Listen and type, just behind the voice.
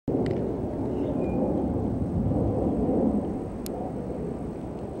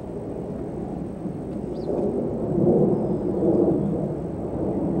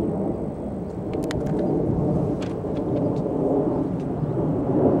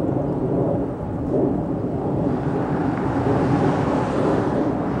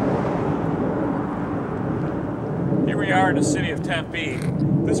in the city of Tempe.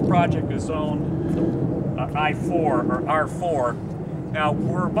 This project is zoned I-4 or R4. Now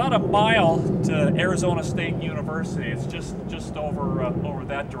we're about a mile to Arizona State University. It's just over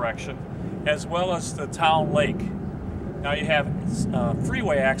that direction, as well as the town lake. Now you have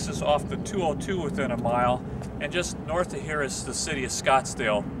freeway access off the 202 within a mile, and just north of here is the city of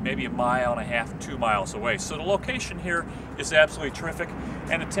Scottsdale, maybe a mile and a half, 2 miles away. So the location here is absolutely terrific,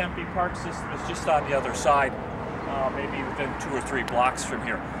 and the Tempe Park system is just on the other side, maybe within 2 or 3 blocks from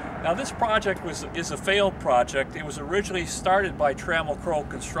here. Now this project is a failed project. It was originally started by Trammell Crow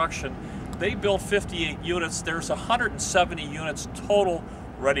Construction. They built 58 units. There's 170 units total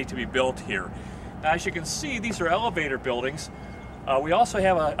ready to be built here. Now, as you can see, these are elevator buildings. We also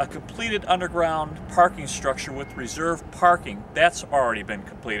have a completed underground parking structure with reserved parking. That's already been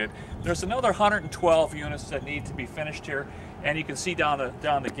completed. There's another 112 units that need to be finished here, and you can see down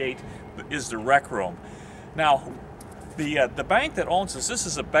the gate is the rec room. Now, the bank that owns this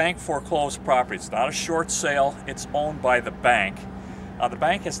is a bank foreclosed property. It's not a short sale. It's owned by the bank. The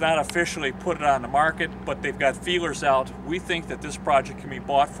bank has not officially put it on the market, but they've got feelers out. We think that this project can be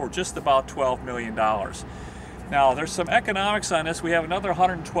bought for just about $12 million. Now, there's some economics on this. We have another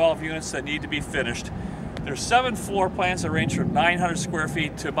 112 units that need to be finished. There's 7 floor plans that range from 900 square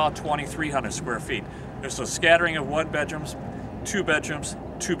feet to about 2,300 square feet. There's a scattering of 1 bedrooms, 2 bedrooms,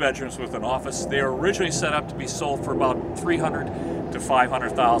 2 bedrooms with an office. They were originally set up to be sold for about $300,000 to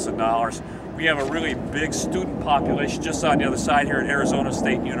 $500,000. We have a really big student population just on the other side here at Arizona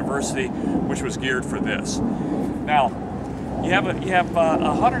State University, which was geared for this. Now, you have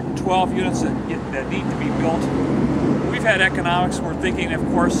 112 units that need to be built. We've had economics. We're thinking, of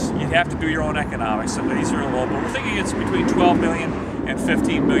course, you'd have to do your own economics. Some of these are low, but we're thinking it's between $12 million and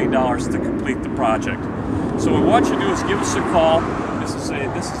 $15 million to complete the project. So what we want you to do is give us a call. This is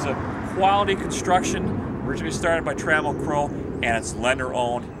a quality construction, originally started by Trammell Crow, and it's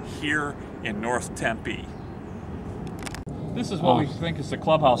lender-owned here in North Tempe. This is what we think is the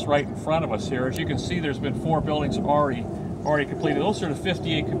clubhouse right in front of us here. As you can see, there's been 4 buildings already completed. Those are the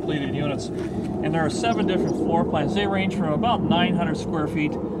 58 completed units, and there are 7 different floor plans. They range from about 900 square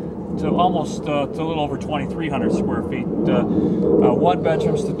feet to almost to a little over 2,300 square feet. 1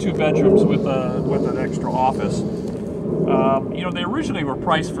 bedrooms to 2 bedrooms with an extra office. You know, they originally were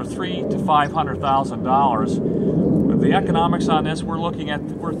priced for $300,000 to $500,000. The economics on this,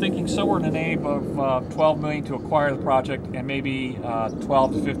 we're thinking somewhere in the neighborhood of $12 million to acquire the project, and maybe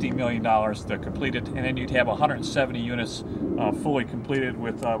 $12 to $15 million to complete it, and then you'd have 170 units fully completed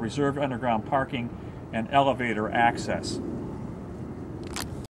with reserved underground parking and elevator access.